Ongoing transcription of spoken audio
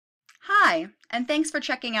Hi, and thanks for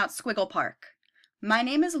checking out Squiggle Park. My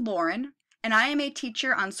name is Lauren, and I am a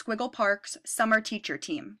teacher on Squiggle Park's summer teacher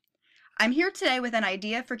team. I'm here today with an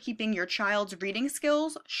idea for keeping your child's reading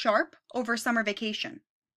skills sharp over summer vacation.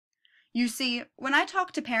 You see, when I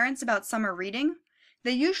talk to parents about summer reading,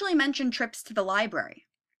 they usually mention trips to the library.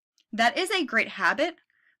 That is a great habit,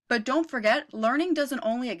 but don't forget, learning doesn't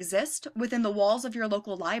only exist within the walls of your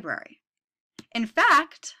local library. In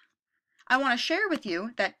fact, I want to share with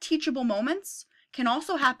you that teachable moments can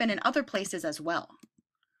also happen in other places as well.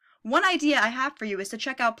 One idea I have for you is to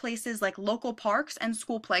check out places like local parks and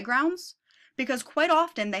school playgrounds, because quite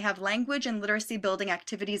often they have language and literacy building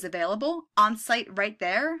activities available on site right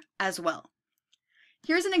there as well.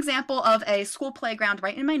 Here's an example of a school playground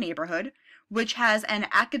right in my neighborhood, which has an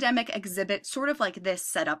academic exhibit sort of like this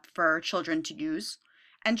set up for children to use,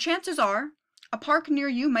 and chances are a park near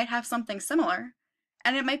you might have something similar,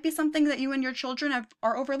 and it might be something that you and your children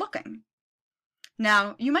are overlooking.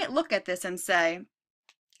 Now, you might look at this and say,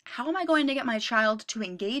 how am I going to get my child to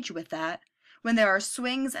engage with that when there are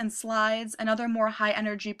swings and slides and other more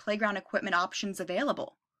high-energy playground equipment options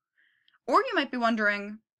available? Or you might be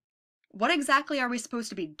wondering, what exactly are we supposed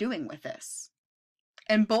to be doing with this?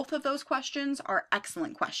 And both of those questions are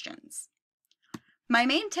excellent questions. My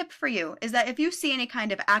main tip for you is that if you see any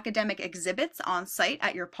kind of academic exhibits on site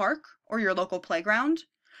at your park or your local playground,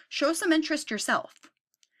 show some interest yourself.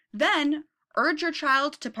 Then, urge your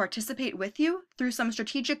child to participate with you through some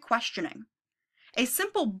strategic questioning. A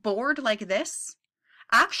simple board like this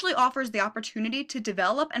actually offers the opportunity to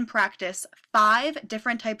develop and practice 5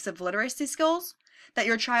 different types of literacy skills that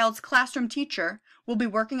your child's classroom teacher will be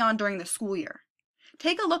working on during the school year.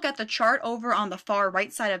 Take a look at the chart over on the far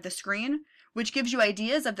right side of the screen, which gives you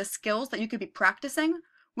ideas of the skills that you could be practicing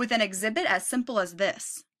with an exhibit as simple as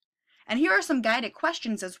this. And here are some guided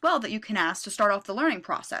questions as well that you can ask to start off the learning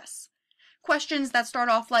process. Questions that start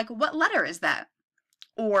off like, what letter is that?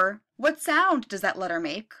 Or, what sound does that letter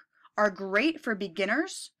make? Are great for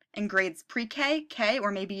beginners in grades pre-K, K,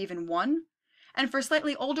 or maybe even 1. And for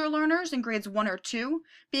slightly older learners in grades 1 or 2,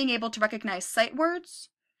 being able to recognize sight words,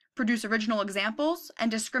 produce original examples,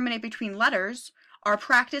 and discriminate between letters are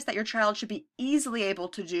practice that your child should be easily able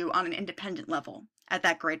to do on an independent level, at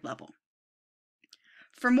that grade level.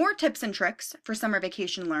 For more tips and tricks for summer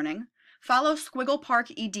vacation learning, follow Squiggle Park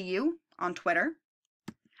EDU on Twitter.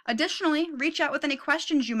 Additionally, reach out with any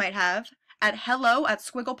questions you might have at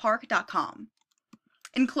hello@squigglepark.com.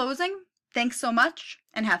 In closing, thanks so much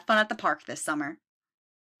and have fun at the park this summer.